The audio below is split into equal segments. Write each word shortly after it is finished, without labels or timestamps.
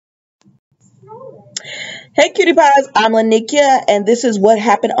Hey, cutie pies! I'm Lanikia, and this is what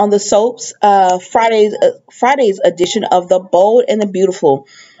happened on the soaps. Friday's edition of the Bold and the Beautiful.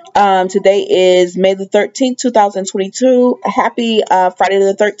 Today is May the 13th, 2022. Happy Friday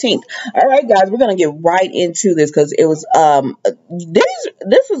the 13th. All right, guys, we're gonna get right into this because it was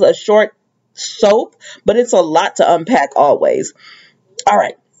this is a short soap, but it's a lot to unpack always. All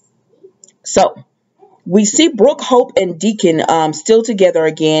right, so we see Brooke, Hope, and Deacon still together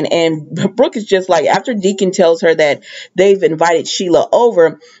again, and Brooke is just like, after Deacon tells her that they've invited Sheila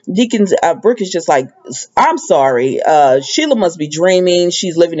over, Brooke is just like, I'm sorry, Sheila must be dreaming.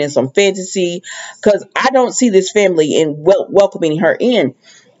 She's living in some fantasy because I don't see this family in welcoming her in.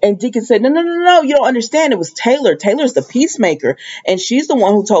 And Deacon said, no, you don't understand. It was Taylor. Taylor's the peacemaker, and she's the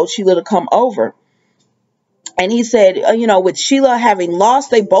one who told Sheila to come over. And he said, with Sheila having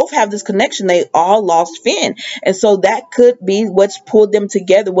lost, they both have this connection. They all lost Finn. And so that could be what's pulled them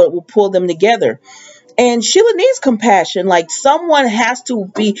together, what will pull them together. And Sheila needs compassion. Like, someone has to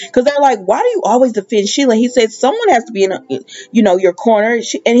be, because they're like, why do you always defend Sheila? He said, someone has to be in, your corner.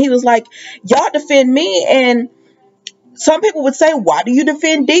 And he was like, y'all defend me. And some people would say, why do you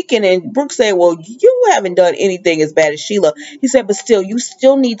defend Deacon? And Brooke said, well, you haven't done anything as bad as Sheila. He said, but still, you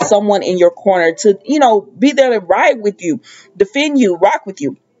still need someone in your corner to, be there to ride with you, defend you, rock with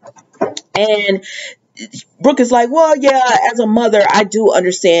you. And Brooke is like, well, yeah, as a mother, I do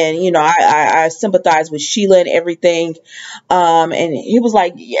understand, I sympathize with Sheila and everything. And he was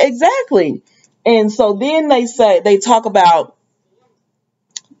like, yeah, exactly. And so then they talk about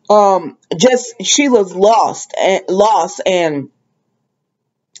just Sheila's loss and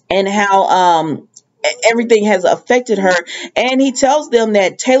how everything has affected her. And he tells them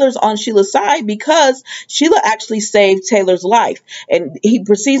that Taylor's on Sheila's side because Sheila actually saved Taylor's life. And he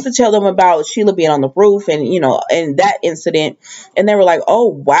proceeds to tell them about Sheila being on the roof and and that incident. And they were like, oh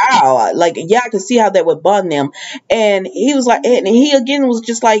wow, like, yeah, I could see how that would bond them. And he was like, and he again was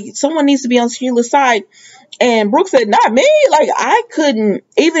just like, someone needs to be on Sheila's side. And Brooke said, not me. Like, I couldn't,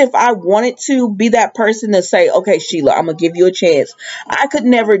 even if I wanted to be that person to say, okay, Sheila, I'm going to give you a chance. I could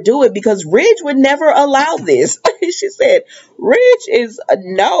never do it because Ridge would never allow this. She said, Ridge is a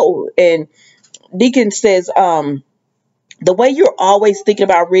no. And Deacon says, the way you're always thinking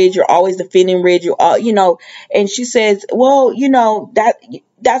about Ridge, you're always defending Ridge, and she says, well,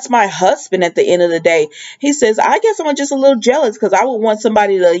 that's my husband at the end of the day. He says, I guess I'm just a little jealous because I would want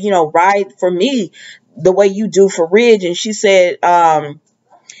somebody to, ride for me the way you do for Ridge. And she said, and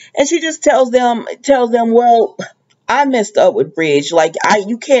she just tells them, well, I messed up with Ridge. Like,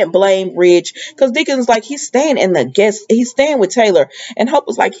 you can't blame Ridge because Deacon's like, he's staying with Taylor. And Hope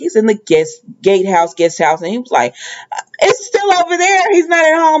was like, he's in the guest house. And he was like, it's still over there. He's not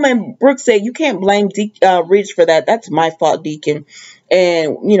at home. And Brooke said, you can't blame Ridge for that. That's my fault, Deacon.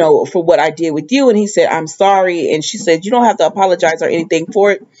 And, for what I did with you. And he said, I'm sorry. And she said, you don't have to apologize or anything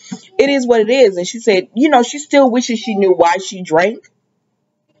for it. It is what it is. And she said, she still wishes she knew why she drank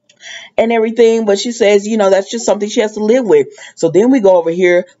and everything, but she says, that's just something she has to live with. So then we go over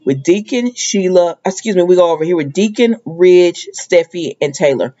here with Deacon, we go over here with Deacon, Ridge, Steffi, and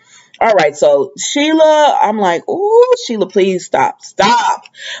Taylor. All right, so Sheila, I'm like, oh, Sheila, please stop.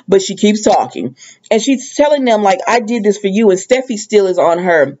 But she keeps talking. And she's telling them, like, I did this for you, and Steffi still is on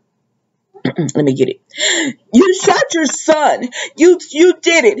her. Let me get it. You shot your son. You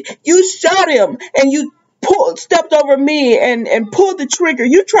did it. You shot him, and you stepped over me and pulled the trigger.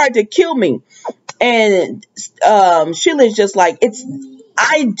 You tried to kill me. And Sheila's just like, it's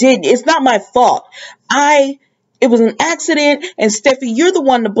not my fault. It was an accident. And Steffi, you're the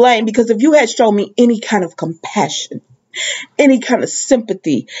one to blame because if you had shown me any kind of compassion, any kind of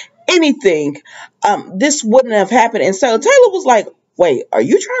sympathy, anything, this wouldn't have happened. And so Taylor was like, wait, are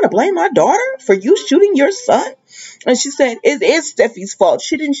you trying to blame my daughter for you shooting your son? And she said, it is Steffi's fault.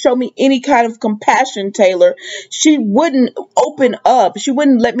 She didn't show me any kind of compassion, Taylor. She wouldn't open up. She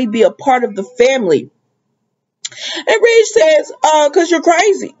wouldn't let me be a part of the family. And Ridge says, because you're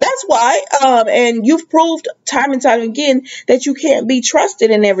crazy. That's why. And you've proved time and time again that you can't be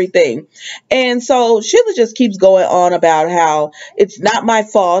trusted and everything. And so Sheila just keeps going on about how it's not my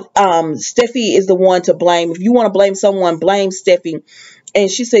fault. Steffi is the one to blame. If you want to blame someone, blame Steffi.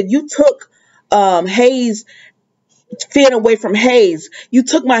 And she said, you took Finn away from Hayes. You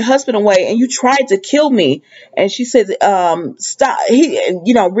took my husband away and you tried to kill me. And she said, stop.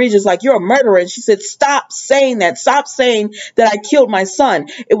 Ridge is like, you're a murderer. And she said, stop saying that. Stop saying that I killed my son.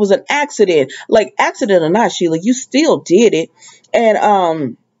 It was an accident. Like, accident or not, Sheila, you still did it.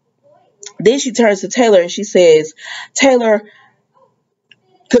 And then she turns to Taylor and she says, Taylor,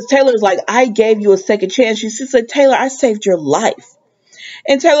 because Taylor's like, I gave you a second chance. She said, Taylor, I saved your life.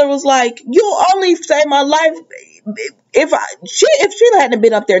 And Taylor was like, "You only saved my life. If Sheila hadn't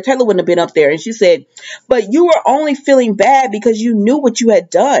been up there, Taylor wouldn't have been up there." And she said, "But you were only feeling bad because you knew what you had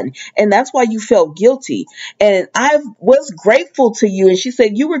done, and that's why you felt guilty. And I was grateful to you." And she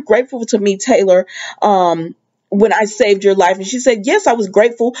said, "You were grateful to me, Taylor, when I saved your life." And she said, "Yes, I was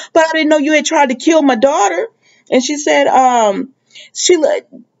grateful, but I didn't know you had tried to kill my daughter." And she said, Sheila,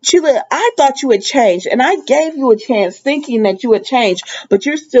 Sheila, I thought you had changed, and I gave you a chance thinking that you had changed, but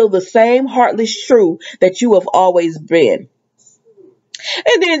you're still the same heartless shrew that you have always been."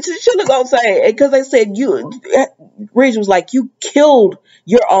 And then Sheila gonna say, because they said Ridge was like, "You killed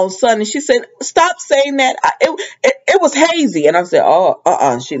your own son," and she said, "Stop saying that. It was hazy." And I said,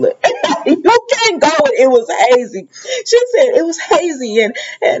 "Oh, Sheila, you can't go with it was hazy." She said it was hazy,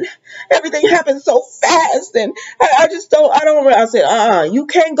 and everything happened so fast, and I just don't. I don't. I said, you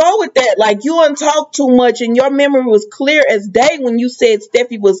can't go with that. Like, you untalked too much, and your memory was clear as day when you said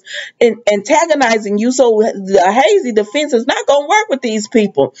Steffi was antagonizing you. So the hazy defense is not gonna work with these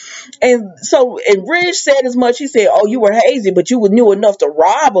people. And Ridge said as much. He said, "Oh, you were hazy, but you knew enough to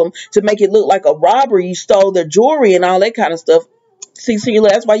rob them to make it look like a robbery. You stole their jewelry and all that kind of stuff. See, Sheila,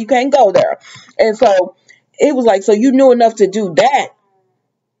 that's why you can't go there." And so it was like, so you knew enough to do that.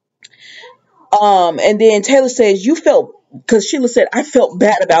 And then Taylor says, "You felt," because Sheila said, "I felt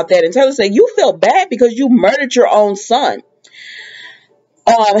bad about that." And Taylor said, "You felt bad because you murdered your own son."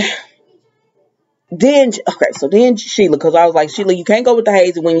 Um, then Sheila, because I was like, "Sheila, you can't go with the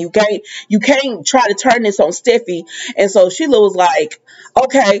hazy when you can't try to turn this on Steffi." And so Sheila was like,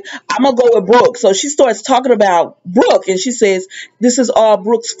 "Okay, I'm gonna go with Brooke." So she starts talking about Brooke, and she says, "This is all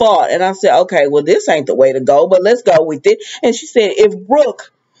Brooke's fault." And I said, "Okay, well, this ain't the way to go, but let's go with it." And she said,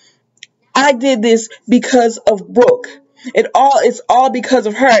 "I did this because of Brooke. It's all because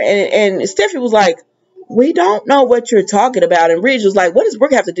of her." And Steffi was like, "We don't know what you're talking about." And Ridge was like, "What does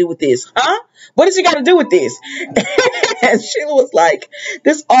Brooke have to do with this? Huh? What does she got to do with this?" And Sheila was like,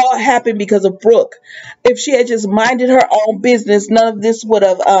 "This all happened because of Brooke. If she had just minded her own business, none of this would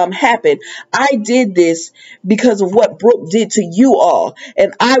have happened. I did this because of what Brooke did to you all.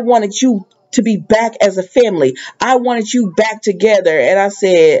 And I wanted you to be back as a family. I wanted you back together." And I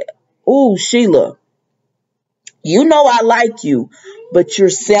said, "Ooh, Sheila, you know I like you, but you're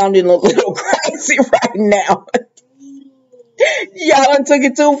sounding a little crazy right now. Y'all done took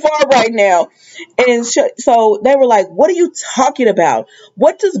it too far right now." And so they were like, "What are you talking about?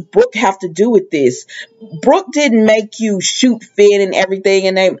 What does Brooke have to do with this? Brooke didn't make you shoot Finn and everything."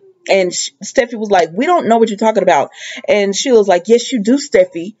 And Steffi was like, "We don't know what you're talking about." And Sheila was like, "Yes, you do,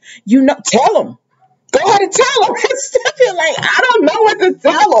 Steffi. You know, tell him. Go ahead and tell him." And Steffi like, "I don't know what to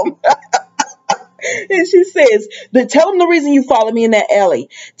tell him." And she says, "Tell him the reason you followed me in that alley.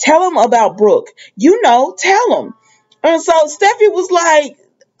 Tell him about Brooke. You know, tell him." And so Steffi was like,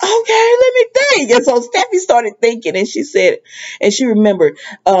 "Okay, let me think." And so Steffi started thinking, and she said, and she remembered,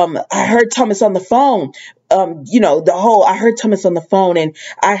 "I heard Thomas on the phone. I heard Thomas on the phone, and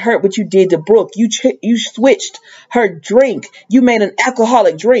I heard what you did to Brooke. You switched her drink. You made an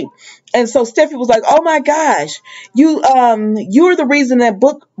alcoholic drink." And so Steffi was like, "Oh my gosh, you're the reason that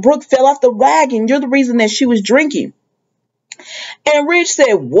Brooke fell off the wagon. You're the reason that she was drinking." And Ridge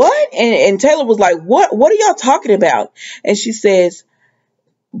said, "What?" And Taylor was like, What are y'all talking about?" And she says,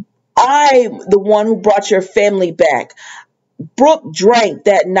 "I'm the one who brought your family back. Brooke drank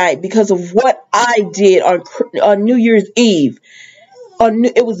that night because of what I did on New Year's Eve.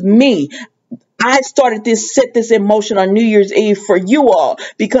 It was me. I set this in motion on New Year's Eve for you all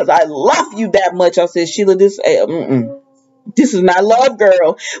because I love you that much." I said, "Sheila, this is not love,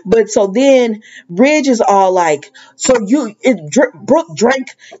 girl." But so then Ridge is all like, "So Brooke drank,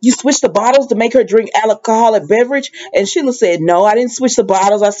 you switched the bottles to make her drink alcoholic beverage?" And Sheila said, "No, I didn't switch the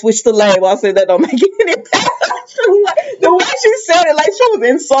bottles. I switched the label." I said, "That don't make it any better." The way she said it, like she was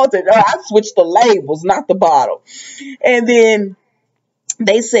insulted. "I switched the labels, not the bottle." And then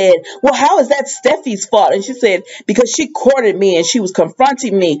they said, "Well, how is that Steffi's fault?" And she said, "Because she courted me and she was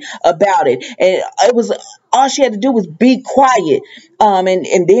confronting me about it. And it was all she had to do was be quiet."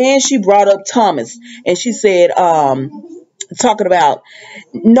 And then she brought up Thomas, and she said, talking about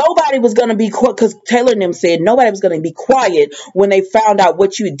nobody was going to be quiet, because Taylor and them said nobody was going to be quiet when they found out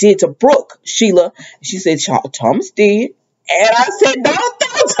what you did to Brooke, Sheila. She said, "Thomas did." And I said, "Don't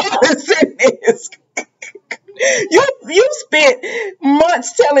throw Thomas in this. You spent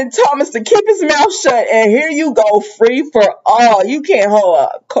months telling Thomas to keep his mouth shut, and here you go, free for all. You can't hold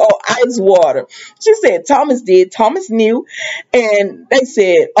a cold ice water." She said, "Thomas did. Thomas knew." And they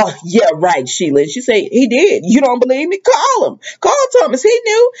said, "Oh, yeah, right, Sheila." And she said, "He did. You don't believe me? Call him. Call Thomas. He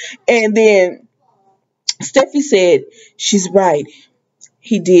knew." And then Steffi said, "She's right.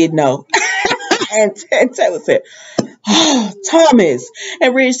 He did know. And Taylor said, oh, Thomas.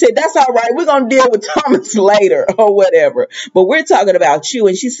 And Ridge said, that's all right. We're going to deal with Thomas later or whatever. But we're talking about you.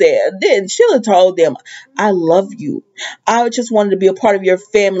 And she said, then Sheila told them, I love you. I just wanted to be a part of your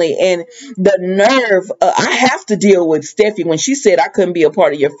family. And the nerve, I have to deal with Steffi when she said I couldn't be a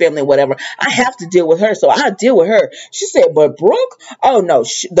part of your family, whatever. I have to deal with her. So I deal with her. She said, but Brooke, oh no,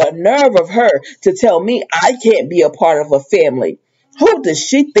 the nerve of her to tell me I can't be a part of a family. Who does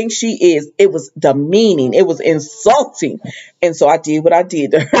she think she is? It was demeaning. It was insulting. And so I did what I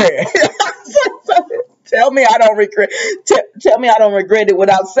did to her. Tell me I don't regret. Tell me I don't regret it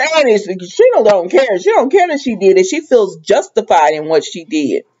without saying it. She don't care. She don't care that she did it. She feels justified in what she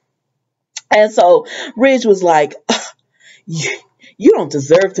did. And so Ridge was like, you don't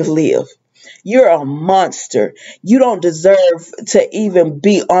deserve to live. You're a monster. You don't deserve to even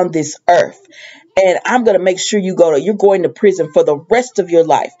be on this earth. And I'm going to make sure you're going to prison for the rest of your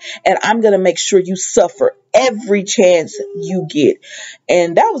life. And I'm going to make sure you suffer every chance you get.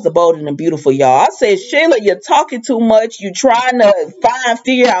 And that was the bold and the beautiful, y'all. I said, Sheila, you're talking too much. You're trying to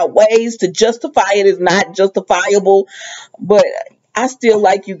figure out ways to justify it. It's not justifiable. But I still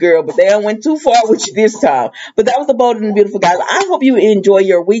like you, girl, but they went too far with you this time. But that was the bold and the beautiful, guys. I hope you enjoy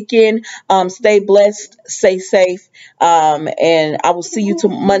your weekend. Stay blessed, stay safe, and I will see you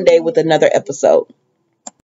Monday with another episode.